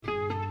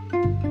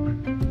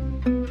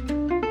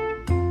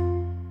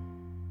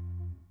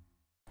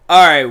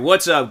Alright,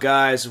 what's up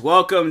guys?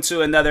 Welcome to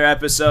another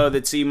episode of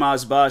the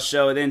T-Moz Boss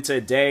Show. And in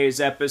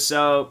today's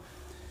episode,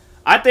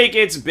 I think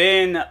it's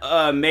been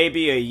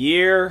maybe a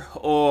year,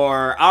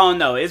 or I don't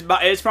know.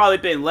 It's probably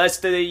been less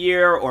than a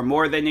year or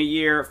more than a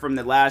year from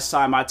the last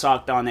time I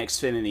talked on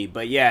Xfinity.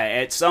 But yeah,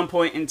 at some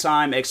point in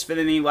time,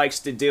 Xfinity likes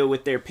to deal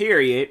with their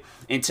period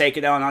and take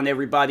it out on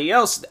everybody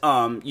else,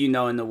 in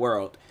the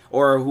world,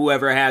 or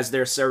whoever has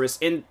their service.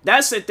 And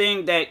that's the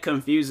thing that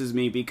confuses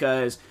me,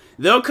 because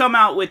they'll come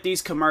out with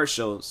these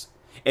commercials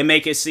and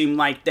make it seem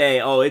like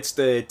it's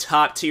the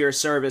top tier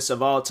service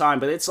of all time.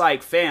 But it's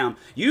like, fam,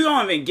 you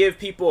don't even give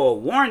people a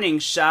warning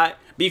shot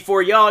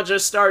before y'all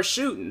just start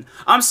shooting.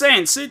 I'm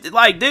saying,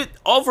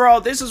 overall,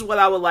 this is what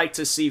I would like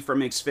to see from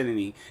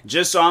Xfinity.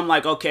 Just so I'm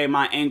like, okay,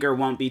 my anger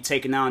won't be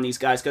taken out on these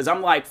guys. Because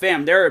I'm like,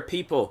 fam, there are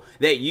people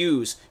that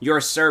use your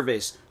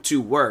service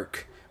to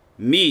work.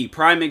 Me,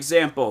 prime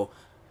example.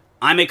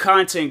 I'm a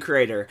content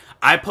creator.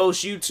 I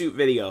post YouTube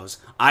videos.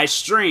 I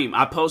stream.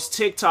 I post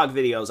TikTok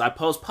videos. I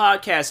post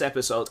podcast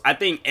episodes. I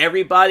think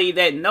everybody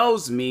that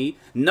knows me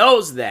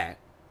knows that.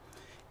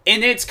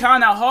 And it's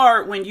kind of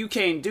hard when you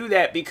can't do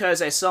that,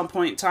 because at some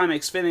point in time,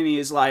 Xfinity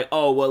is like,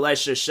 oh, well,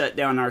 let's just shut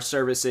down our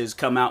services,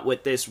 come out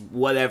with this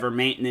whatever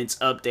maintenance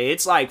update.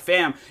 It's like,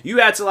 fam, you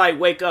have to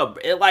wake up.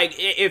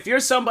 If you're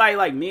somebody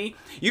like me,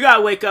 you got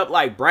to wake up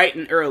bright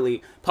and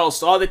early,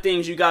 post all the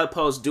things you got to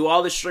post, do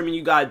all the streaming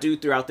you got to do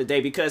throughout the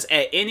day, because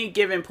at any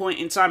given point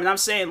in time, and I'm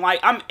saying,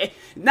 I'm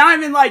not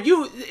even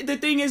the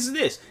thing is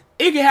this.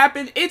 It can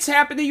happen. It's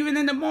happened even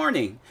in the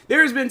morning.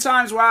 There's been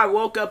times where I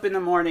woke up in the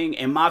morning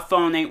and my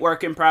phone ain't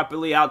working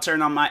properly. I'll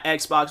turn on my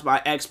Xbox.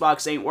 My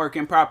Xbox ain't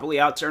working properly.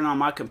 I'll turn on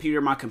my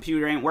computer. My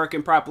computer ain't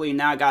working properly.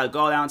 Now I gotta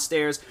go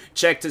downstairs,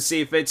 check to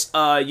see if it's,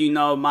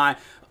 my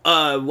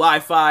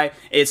Wi-Fi.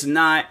 It's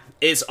not.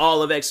 It's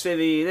all of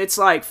Xfinity. It's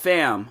like,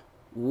 fam,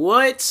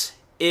 what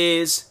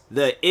is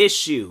the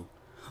issue?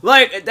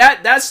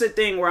 That's the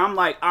thing where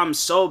I'm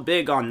so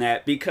big on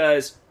that,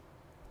 because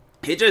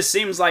it just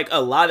seems like a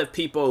lot of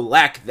people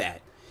lack that.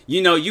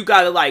 You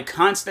gotta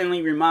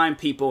constantly remind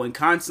people and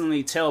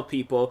constantly tell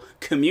people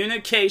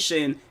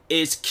communication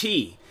is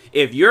key.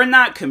 If you're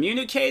not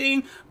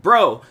communicating,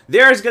 bro,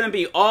 there's gonna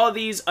be all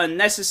these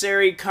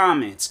unnecessary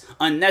comments,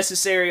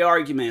 unnecessary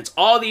arguments,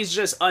 all these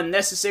just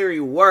unnecessary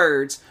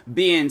words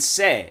being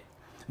said.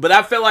 But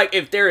I feel like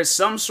if there is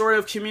some sort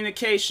of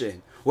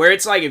communication, where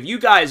it's like, if you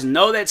guys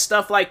know that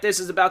stuff like this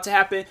is about to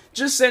happen,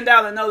 just send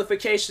out a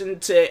notification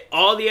to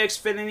all the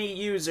Xfinity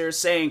users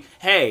saying,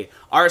 hey,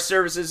 our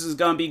services is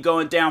going to be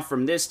going down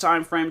from this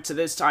time frame to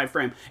this time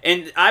frame.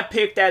 And I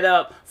picked that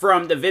up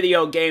from the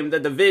video game The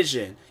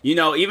Division.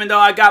 Even though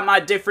I got my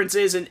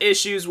differences and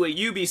issues with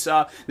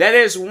Ubisoft, that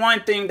is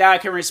one thing that I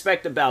can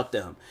respect about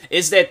them,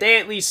 is that they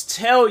at least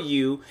tell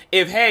you,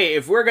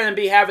 if we're going to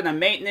be having a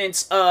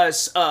maintenance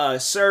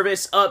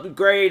service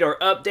upgrade or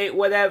update,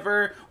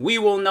 whatever, we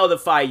will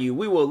notify you.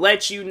 We will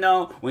let you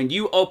know when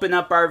you open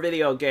up our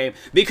video game.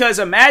 Because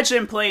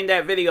imagine playing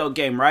that video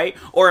game, right?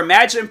 Or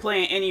imagine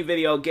playing any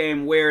video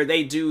game where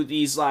they do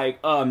these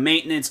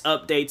maintenance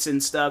updates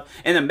and stuff,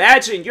 and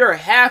imagine you're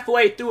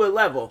halfway through a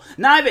level,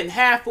 not even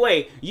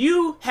halfway,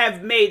 you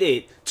have made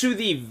it to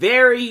the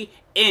very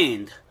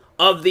end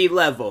of the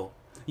level.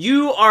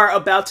 You are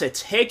about to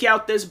take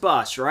out this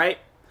boss, right?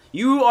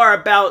 You are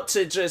about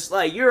to just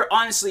you're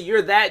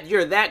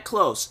that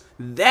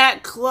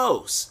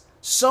close,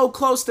 so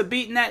close to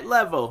beating that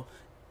level,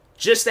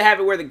 just to have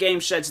it where the game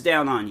shuts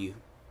down on you.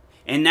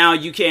 And now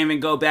you can't even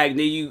go back.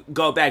 Then you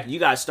go back, you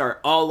gotta start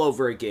all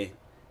over again.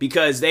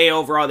 Because they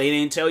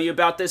didn't tell you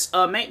about this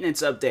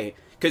maintenance update.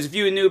 Because if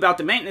you knew about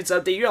the maintenance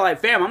update, you're like,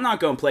 fam, I'm not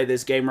going to play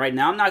this game right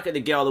now. I'm not going to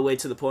get all the way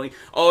to the point.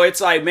 Oh,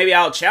 it's like, maybe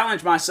I'll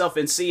challenge myself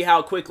and see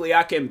how quickly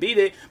I can beat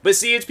it. But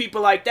see, it's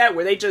people like that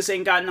where they just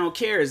ain't got no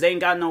cares. They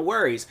ain't got no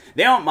worries.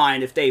 They don't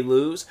mind if they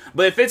lose.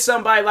 But if it's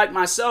somebody like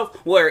myself,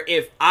 where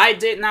if I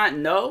did not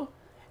know,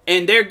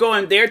 and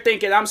they're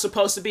thinking I'm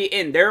supposed to be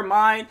in their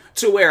mind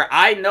to where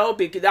I know,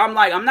 because I'm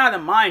not a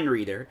mind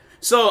reader.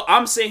 So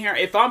I'm sitting here,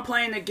 if I'm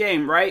playing the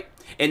game, right,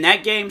 and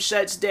that game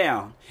shuts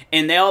down,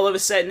 and they all of a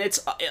sudden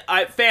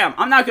fam,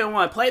 I'm not going to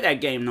want to play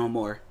that game no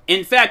more.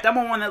 In fact, I'm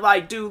going to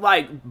want to do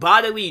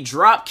bodily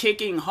drop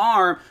kicking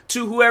harm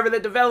to whoever the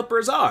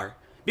developers are.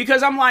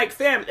 Because I'm like,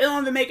 fam, it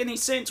don't even make any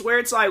sense, where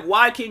it's like,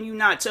 why can you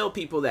not tell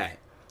people that?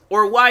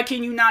 Or why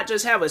can you not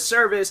just have a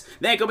service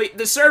that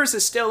the service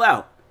is still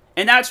out?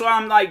 And that's why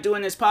I'm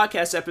doing this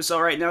podcast episode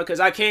right now, because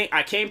I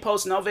can't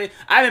post no video.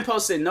 I haven't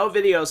posted no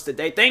videos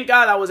today. Thank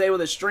God I was able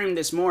to stream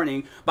this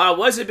morning, but I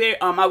wasn't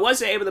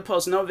able to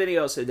post no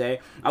videos today.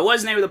 I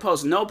wasn't able to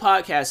post no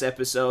podcast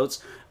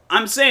episodes.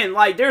 I'm saying,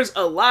 there's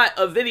a lot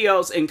of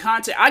videos and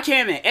content. I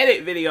can't even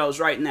edit videos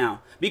right now,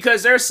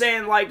 because they're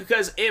saying,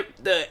 because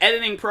the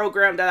editing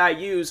program that I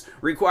use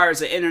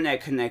requires an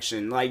internet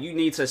connection. You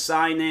need to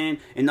sign in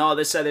and all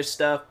this other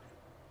stuff.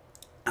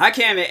 I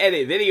can't even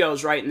edit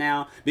videos right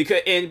now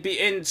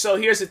and so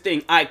here's the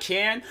thing, I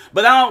can,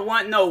 but I don't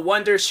want no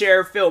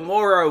Wondershare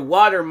Filmora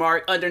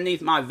watermark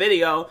underneath my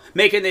video,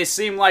 making it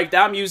seem like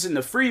that I'm using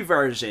the free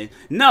version.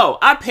 No,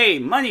 I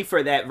paid money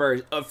for that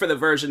for the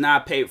version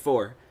that I paid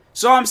for.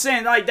 So I'm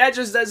saying, like, that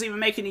just doesn't even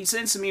make any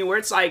sense to me, where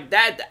it's like,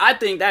 that, I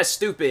think that's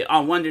stupid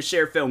on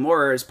Wondershare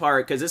Filmora's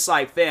part, because it's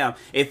like, fam,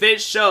 if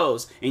it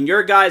shows in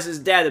your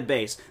guys'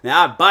 database that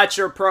I bought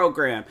your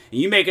program,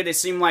 and you making it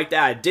seem like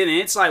that I didn't,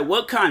 it's like,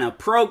 what kind of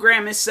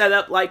program is set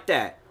up like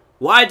that?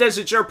 Why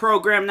doesn't your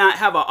program not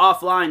have an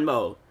offline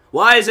mode?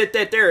 Why is it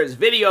that there is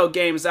video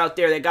games out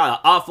there that got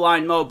an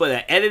offline mode, but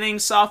an editing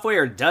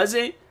software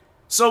doesn't?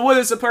 So what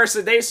is the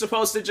person, they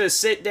supposed to just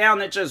sit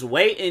down and just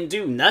wait and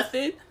do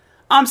nothing?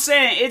 I'm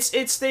saying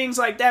it's things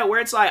like that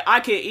where it's like I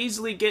can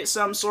easily get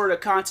some sort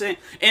of content,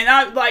 and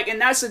and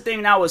that's the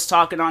thing that I was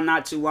talking on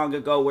not too long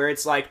ago, where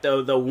it's like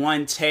the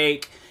one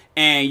take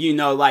and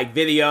like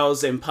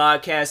videos and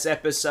podcast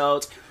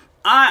episodes.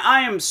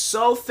 I am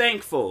so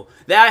thankful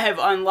that I have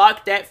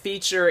unlocked that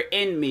feature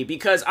in me,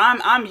 because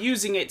I'm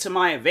using it to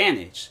my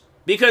advantage.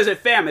 Because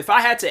if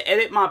I had to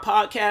edit my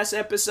podcast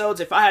episodes,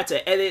 if I had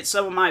to edit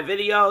some of my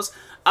videos,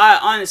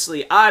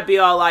 I'd be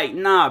all like,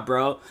 nah,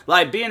 bro.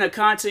 Like, being a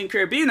content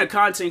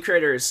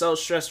creator is so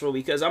stressful,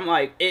 because I'm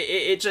like,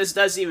 it just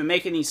doesn't even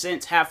make any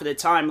sense half of the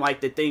time, like,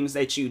 the things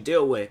that you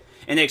deal with.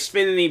 And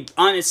Xfinity,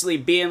 honestly,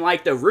 being,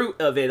 like, the root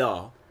of it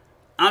all.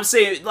 I'm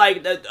saying,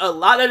 like, a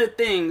lot of the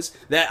things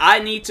that I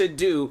need to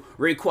do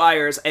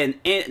requires, and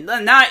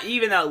not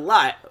even a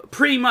lot,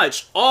 pretty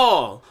much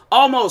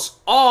almost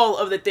all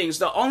of the things.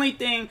 The only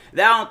thing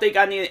that I don't think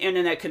I need an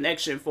internet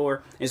connection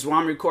for is when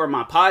I'm recording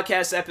my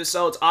podcast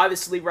episodes,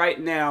 obviously right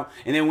now,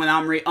 and then when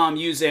I'm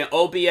using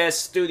OBS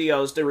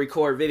Studios to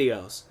record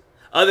videos.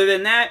 Other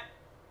than that,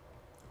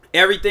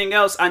 everything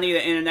else I need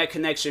an internet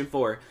connection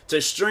for.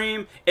 To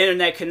stream,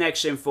 internet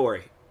connection for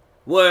it.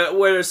 What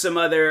are some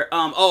other,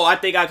 I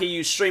think I could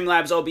use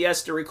Streamlabs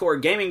OBS to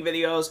record gaming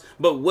videos,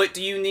 but what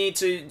do you need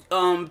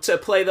to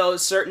play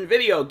those certain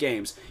video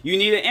games? You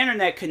need an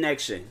internet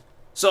connection.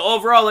 So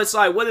overall, it's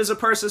like, what is a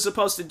person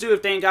supposed to do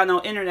if they ain't got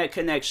no internet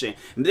connection?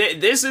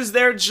 This is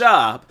their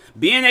job.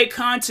 Being a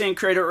content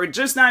creator, or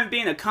just not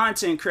being a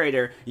content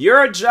creator,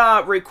 your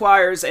job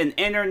requires an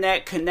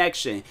internet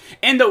connection.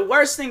 And the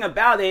worst thing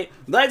about it,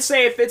 let's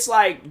say if it's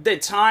like the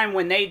time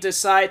when they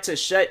decide to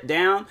shut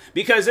down,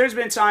 because there's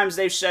been times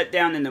they've shut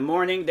down in the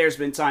morning, there's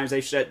been times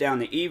they've shut down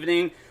in the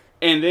evening,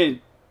 and then,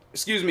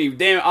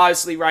 then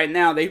obviously right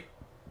now they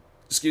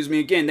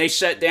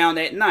shut down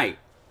at night.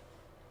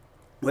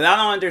 What I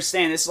don't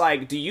understand, it's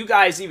like, do you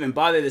guys even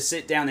bother to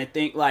sit down and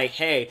think like,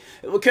 hey,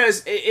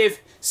 because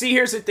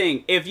here's the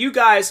thing, if you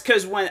guys,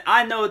 because when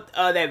I know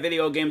that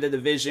video game, The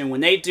Division,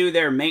 when they do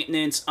their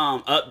maintenance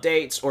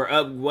updates or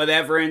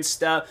whatever and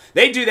stuff,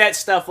 they do that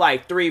stuff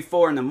like 3,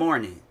 4 in the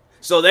morning.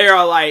 So they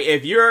are like,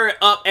 if you're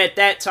up at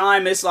that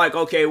time, it's like,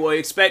 okay, well,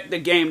 expect the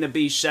game to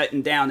be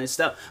shutting down and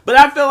stuff. But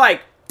I feel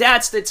like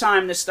that's the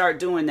time to start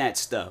doing that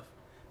stuff.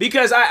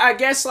 Because I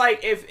guess,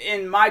 like, if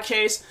in my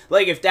case,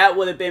 like, if that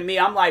would have been me,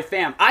 I'm like,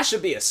 fam, I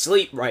should be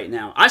asleep right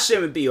now. I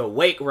shouldn't be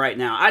awake right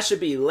now. I should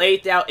be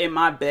laid out in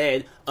my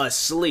bed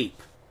asleep.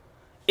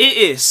 It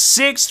is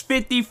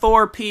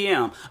 6:54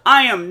 p.m.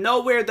 I am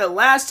nowhere. The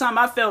last time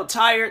I felt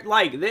tired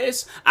like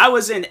this, I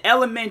was in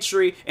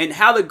elementary, and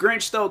How the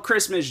Grinch Stole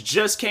Christmas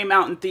just came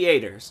out in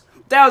theaters.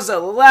 That was the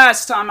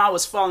last time I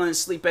was falling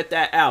asleep at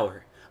that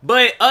hour.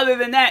 But other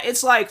than that,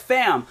 it's like,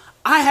 fam,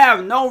 I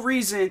have no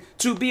reason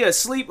to be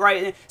asleep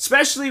right now,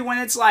 especially when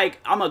it's like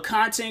I'm a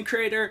content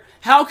creator.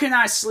 How can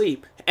I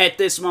sleep at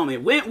this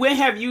moment? When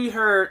have you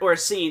heard or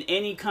seen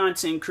any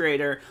content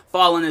creator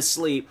falling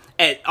asleep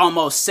at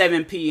almost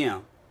 7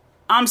 p.m.?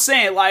 I'm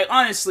saying, like,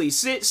 honestly,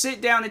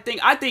 sit down and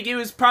think. I think it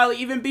was probably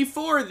even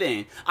before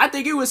then. I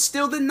think it was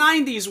still the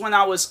 90s when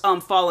I was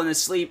falling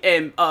asleep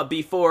and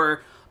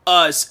before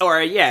at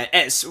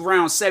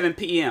around 7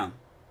 p.m.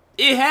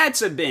 It had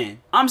to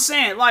been. I'm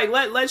saying, like,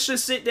 let's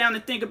just sit down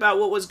and think about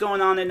what was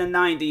going on in the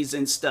 90s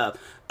and stuff.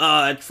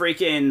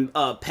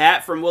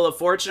 Pat from Wheel of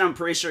Fortune, I'm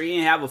pretty sure he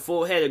didn't have a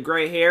full head of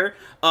gray hair.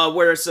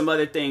 What are some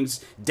other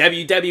things?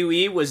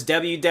 WWE was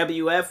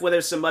WWF. What are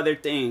some other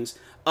things?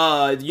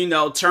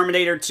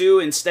 Terminator 2,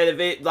 instead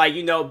of it, like,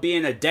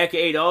 being a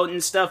decade old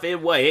and stuff,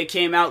 it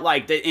came out,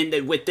 like,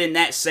 within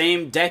that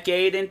same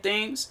decade and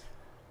things.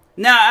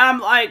 Now,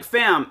 I'm like,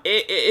 fam,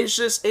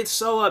 it's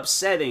so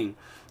upsetting.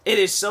 It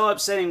is so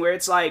upsetting where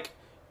it's like,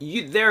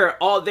 there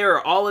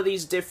are all of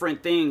these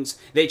different things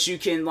that you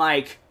can,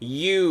 like,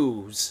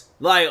 use.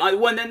 Like,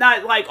 when they're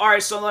not, like,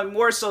 alright, so I'm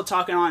more so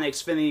talking on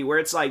Xfinity, where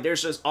it's like,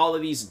 there's just all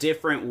of these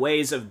different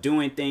ways of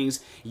doing things,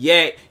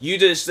 yet you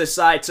just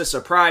decide to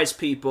surprise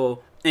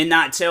people and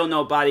not tell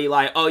nobody,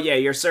 like, oh yeah,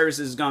 your service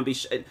is gonna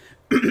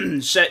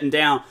be shutting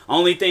down.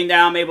 Only thing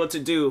that I'm able to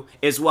do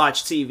is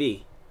watch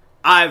TV.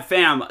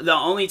 The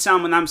only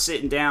time when I'm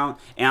sitting down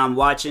and I'm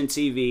watching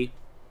TV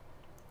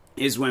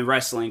is when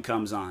wrestling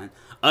comes on.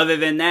 Other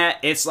than that,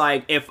 it's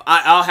like, if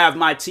I'll have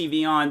my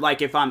TV on,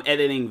 like, if I'm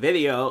editing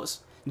videos,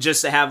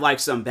 just to have like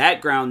some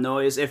background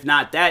noise. If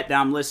not that, then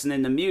I'm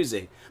listening to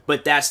music.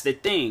 But that's the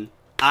thing.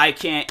 I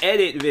can't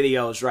edit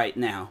videos right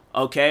now,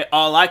 okay?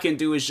 All I can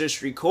do is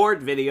just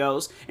record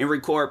videos and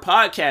record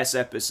podcast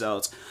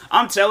episodes.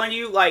 I'm telling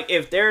you, like,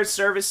 if there's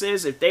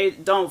services, if they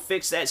don't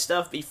fix that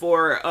stuff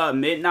before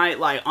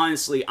midnight, like,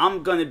 honestly,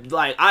 I'm gonna,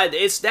 like,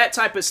 it's that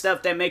type of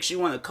stuff that makes you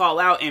want to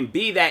call out and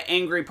be that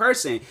angry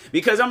person.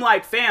 Because I'm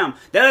like, fam,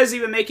 that doesn't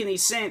even make any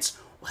sense.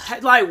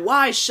 Like,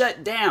 why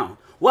shut down?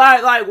 Why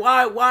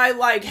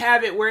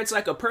have it where it's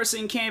like a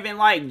person can't even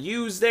like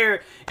use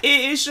their,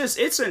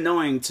 it's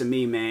annoying to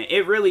me, man.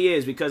 It really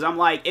is, because I'm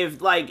like,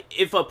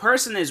 if a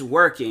person is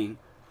working,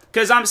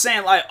 because I'm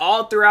saying like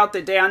all throughout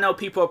the day, I know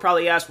people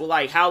probably ask, well,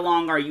 like, how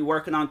long are you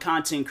working on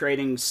content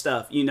creating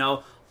stuff, you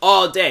know?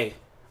 All day,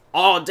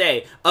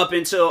 up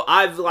until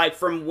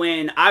from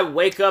when I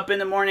wake up in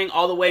the morning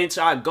all the way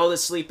until I go to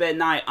sleep at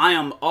night, I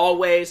am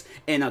always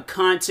in a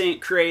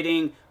content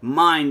creating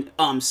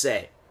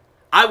mindset.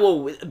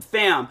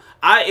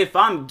 If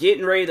I'm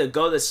getting ready to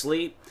go to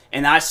sleep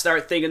and I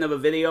start thinking of a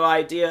video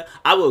idea,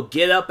 I will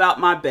get up out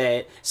my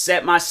bed,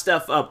 set my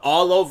stuff up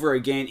all over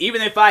again.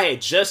 Even if I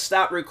had just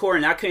stopped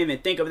recording, I couldn't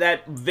even think of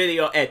that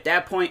video at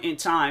that point in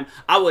time,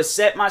 I would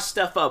set my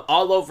stuff up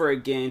all over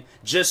again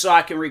just so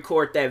I can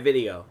record that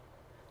video.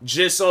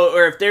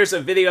 Or if there's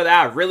a video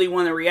that I really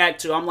want to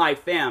react to, I'm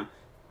like, fam,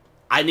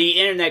 I need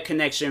internet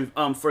connection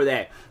for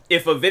that.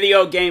 If a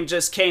video game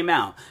just came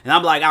out and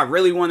I'm like, I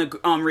really want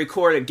to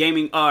record a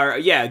gaming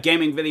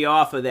video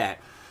off of that,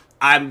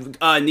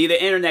 I need an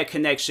internet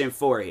connection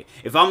for it.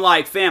 If I'm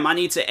like, fam, I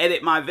need to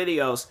edit my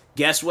videos,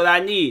 guess what I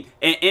need?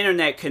 An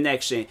internet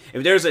connection.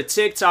 If there's a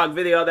TikTok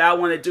video that I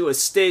want to do a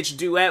stitch,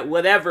 duet,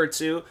 whatever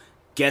to,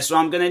 guess what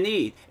I'm going to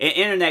need? An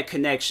internet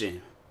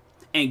connection.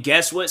 And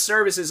guess what?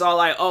 Services all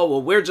like, oh,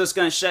 well, we're just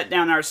going to shut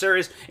down our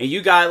service and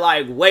you got to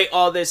like wait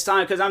all this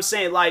time. Because I'm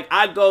saying, like,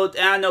 I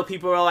know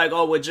people are like,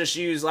 oh, well, just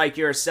use like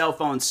your cell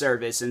phone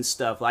service and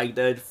stuff like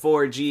the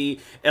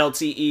 4G,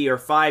 LTE or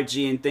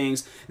 5G and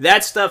things.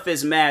 That stuff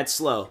is mad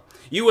slow.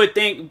 You would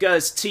think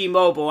because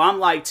T-Mobile, I'm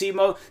like,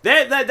 T-Mobile,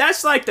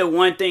 that's like the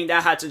one thing that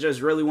I had to just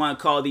really want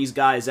to call these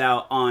guys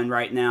out on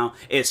right now.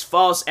 It's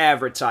false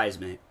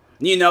advertisement.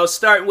 You know,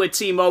 starting with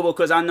T-Mobile,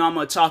 because I know I'm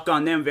going to talk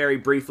on them very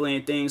briefly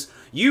and things.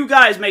 You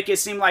guys make it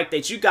seem like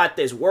that you got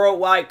this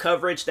worldwide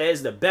coverage that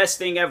is the best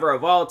thing ever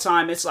of all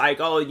time. It's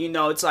like, oh, you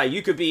know, it's like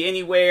you could be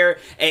anywhere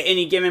at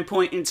any given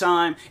point in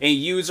time and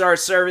use our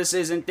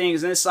services and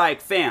things. And it's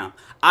like, fam,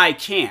 I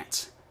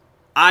can't.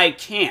 I'm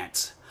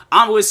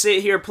gonna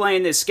sit here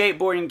playing this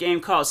skateboarding game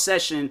called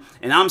Session,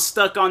 and I'm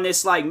stuck on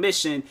this like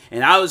mission,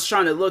 and I was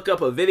trying to look up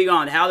a video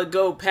on how to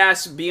go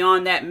past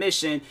beyond that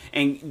mission,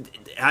 and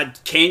I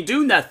can't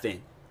do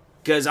nothing.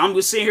 Because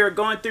I'm sitting here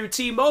going through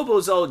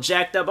T-Mobile's old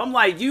jacked up. I'm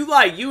like, you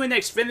and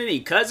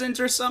Xfinity cousins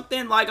or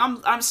something? Like,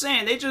 I'm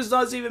saying, it just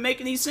doesn't even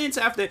make any sense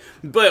after.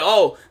 But,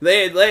 don't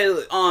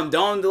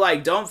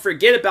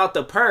forget about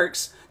the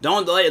perks.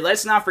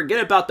 Let's not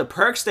forget about the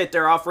perks that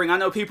they're offering. I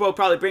know people will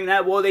probably bring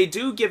that. Well, they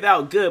do give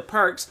out good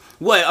perks.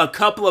 What, a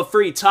couple of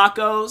free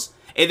tacos?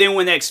 And then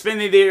when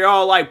Xfinity, they're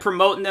all like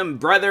promoting them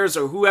brothers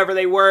or whoever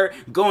they were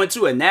going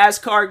to a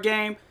NASCAR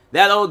game.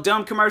 That old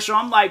dumb commercial,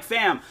 I'm like,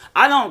 fam,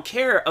 I don't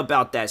care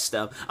about that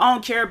stuff. I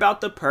don't care about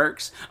the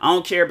perks. I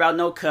don't care about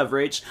no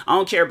coverage. I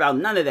don't care about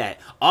none of that.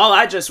 All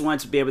I just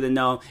want to be able to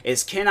know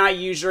is, can I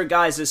use your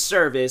guys'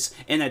 service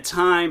in a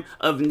time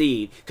of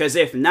need? Because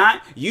if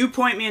not, you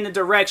point me in the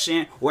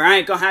direction where I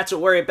ain't going to have to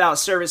worry about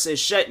services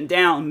shutting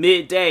down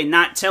midday,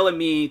 not telling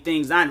me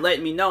things, not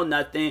letting me know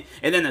nothing.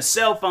 And then a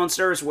cell phone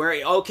service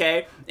where,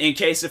 okay, in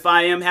case if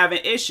I am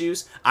having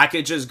issues, I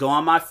could just go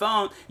on my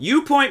phone.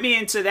 You point me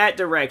into that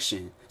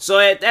direction. So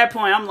at that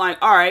point, I'm like,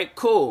 all right,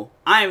 cool.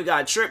 I ain't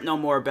got to trip no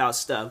more about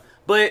stuff.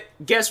 But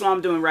guess what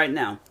I'm doing right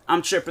now?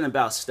 I'm tripping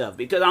about stuff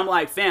because I'm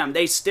like, fam,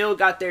 they still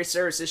got their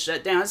services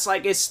shut down. It's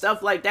like, it's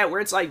stuff like that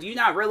where it's like, do you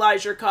not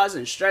realize you're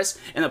causing stress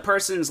in a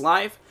person's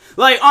life?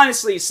 Like,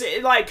 honestly,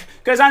 like,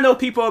 because I know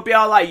people will be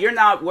all like, you're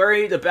not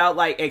worried about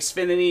like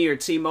Xfinity or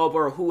T-Mobile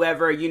or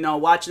whoever, you know,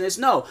 watching this.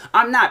 No,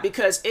 I'm not,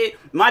 because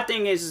my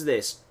thing is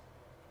this.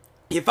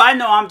 If I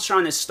know I'm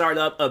trying to start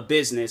up a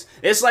business,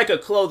 it's like a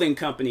clothing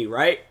company,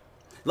 right?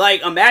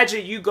 Like,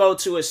 imagine you go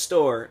to a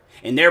store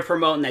and they're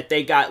promoting that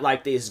they got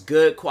like this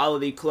good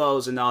quality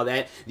clothes and all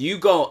that. You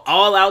go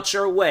all out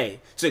your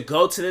way to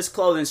go to this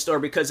clothing store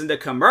because in the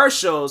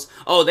commercials,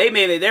 oh,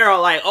 they're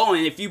all like, oh,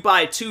 and if you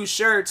buy 2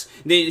 shirts,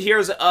 then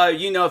here's,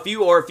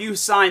 if you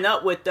sign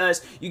up with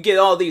us, you get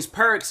all these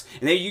perks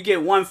and then you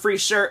get 1 free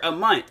shirt a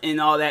month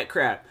and all that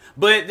crap.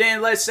 But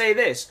then let's say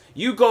this,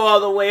 you go all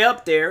the way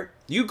up there.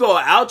 You go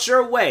out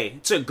your way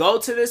to go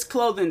to this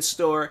clothing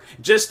store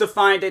just to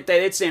find that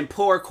it's in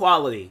poor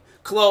quality.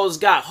 Clothes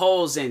got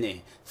holes in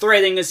it.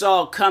 Threading is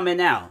all coming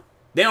out.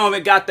 They don't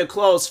even got the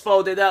clothes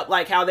folded up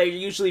like how they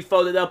usually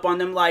folded up on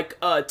them like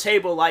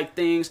table-like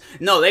things.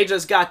 No, they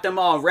just got them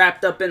all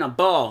wrapped up in a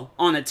ball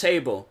on a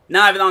table.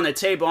 Not even on the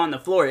table, on the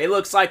floor. It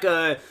looks like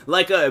a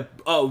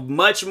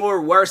much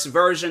more worse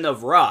version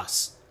of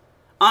Ross.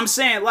 I'm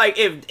saying, like,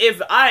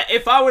 if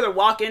I were to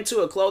walk into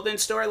a clothing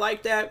store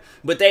like that,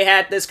 but they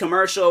had this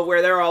commercial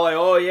where they're all like,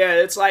 oh yeah,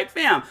 it's like,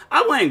 fam,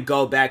 I wouldn't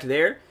go back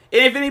there.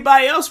 And if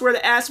anybody else were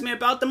to ask me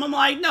about them, I'm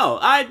like, no,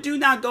 I do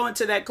not go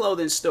into that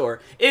clothing store.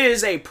 It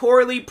is a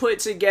poorly put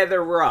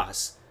together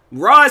Ross.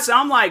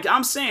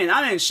 I'm saying,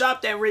 I didn't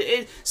shop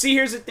that. See,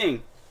 here's the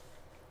thing.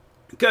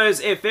 Because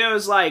if it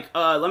was like,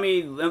 let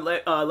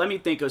me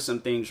think of some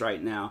things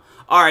right now.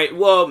 All right,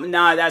 well,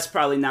 nah, that's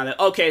probably not it.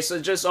 Okay,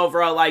 so just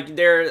overall, like,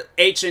 they're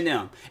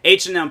H&M.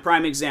 H&M,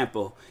 prime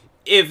example.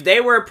 If they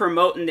were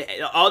promoting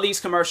all these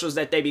commercials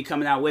that they be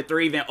coming out with,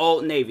 or even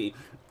Old Navy,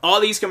 all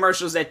these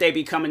commercials that they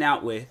be coming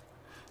out with,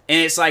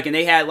 and it's like, and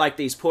they had, like,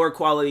 these poor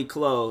quality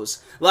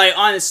clothes. Like,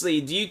 honestly,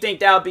 do you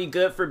think that would be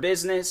good for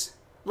business?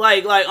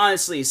 Like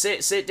honestly,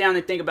 sit down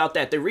and think about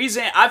that. The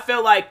reason, I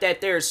feel like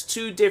that there's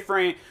two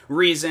different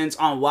reasons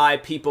on why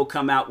people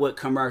come out with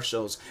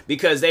commercials.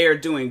 Because they are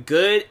doing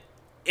good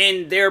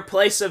in their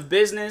place of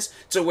business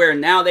to where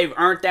now they've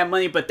earned that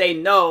money, but they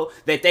know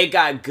that they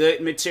got good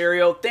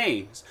material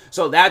things.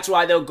 So that's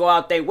why they'll go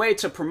out their way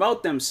to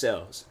promote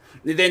themselves.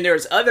 Then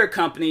there's other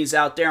companies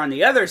out there on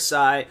the other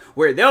side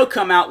where they'll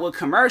come out with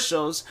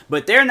commercials,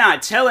 but they're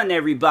not telling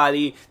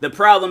everybody the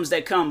problems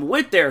that come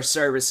with their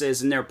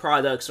services and their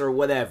products or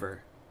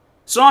whatever.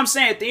 So I'm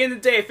saying, at the end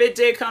of the day, if it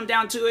did come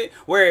down to it,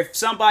 where if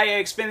somebody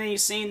at Xfinity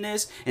seen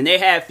this and they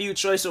had a few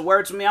choice of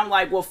words with me, I'm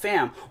like, well,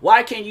 fam,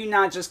 why can you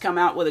not just come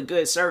out with a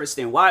good service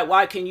then?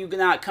 Why can you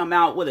not come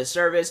out with a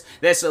service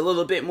that's a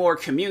little bit more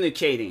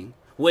communicating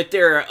with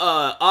their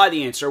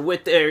audience or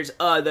with their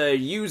the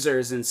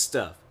users and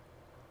stuff?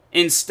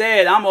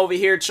 Instead, I'm over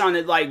here trying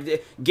to,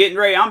 like, getting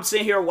ready. I'm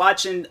sitting here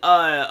watching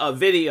a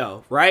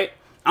video, right?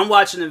 I'm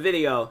watching a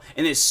video,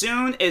 and as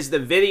soon as the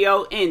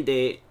video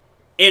ended,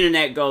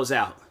 internet goes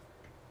out.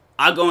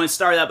 I go and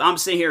start up. I'm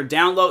sitting here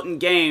downloading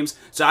games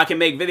so I can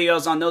make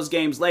videos on those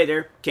games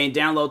later. Can't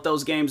download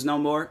those games no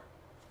more.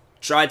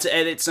 Tried to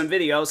edit some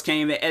videos,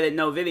 can't even edit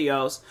no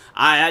videos.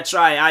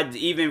 I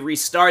even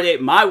restarted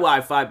my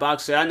Wi-Fi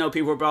box. So I know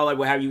people are probably like,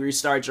 well, have you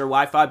restarted your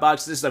Wi-Fi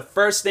box? This is the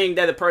first thing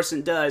that a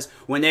person does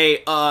when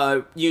they,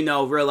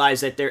 realize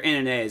that their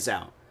internet is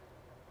out.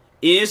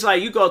 And it's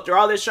like, you go through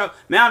all this show.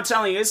 Man, I'm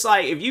telling you, it's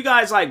like, if you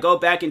guys, like, go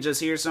back and just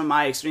hear some of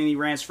my Xfinity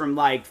rants from,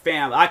 like,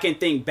 fam, I can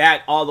think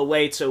back all the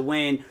way to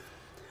when,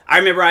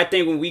 I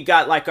think when we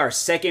got, like, our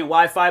second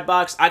Wi-Fi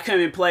box, I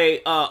couldn't play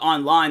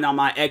online on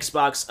my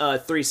Xbox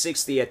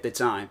 360 at the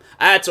time.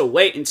 I had to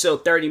wait until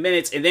 30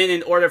 minutes, and then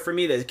in order for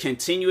me to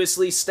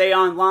continuously stay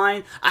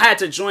online, I had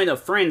to join a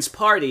friend's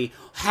party.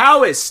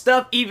 How is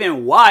stuff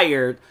even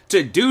wired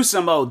to do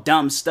some old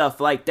dumb stuff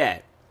like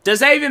that?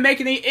 Does that even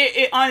make any...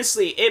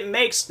 honestly, it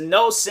makes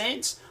no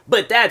sense,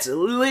 but that's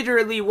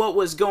literally what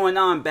was going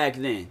on back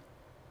then.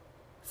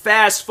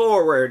 Fast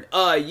forward,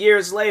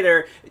 years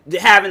later,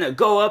 having to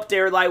go up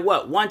there, like,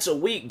 what, once a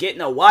week,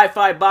 getting a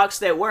Wi-Fi box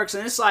that works,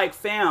 and it's like,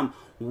 fam,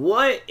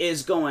 what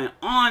is going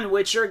on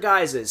with your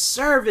guys'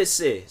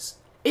 services?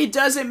 It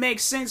doesn't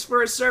make sense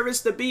for a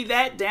service to be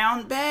that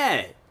down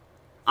bad.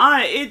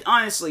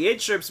 Honestly, it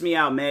trips me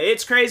out, man.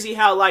 It's crazy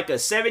how, like, a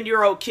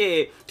 7-year-old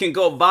kid can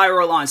go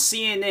viral on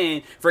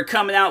CNN for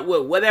coming out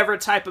with whatever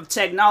type of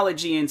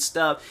technology and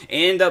stuff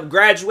and end up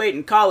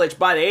graduating college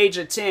by the age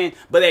of 10,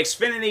 but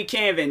Xfinity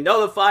can't even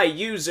notify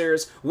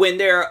users when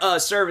their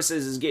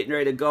services is getting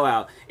ready to go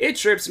out. It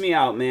trips me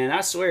out, man.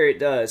 I swear it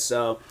does.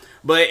 So,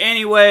 but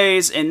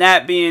anyways, and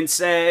that being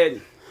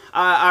said,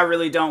 I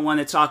really don't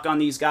want to talk on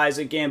these guys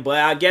again, but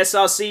I guess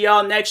I'll see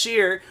y'all next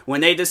year when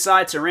they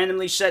decide to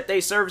randomly shut their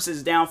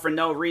services down for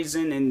no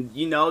reason and,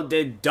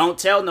 they don't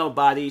tell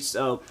nobody.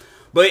 So,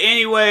 but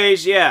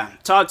anyways, yeah,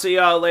 talk to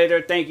y'all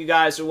later. Thank you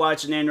guys for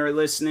watching and or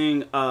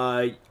listening.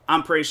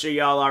 I'm pretty sure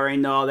y'all already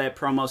know all that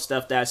promo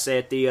stuff that I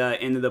said at the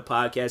end of the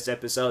podcast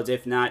episodes.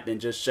 If not, then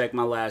just check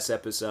my last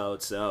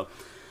episode. So,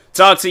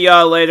 talk to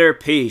y'all later.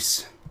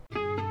 Peace.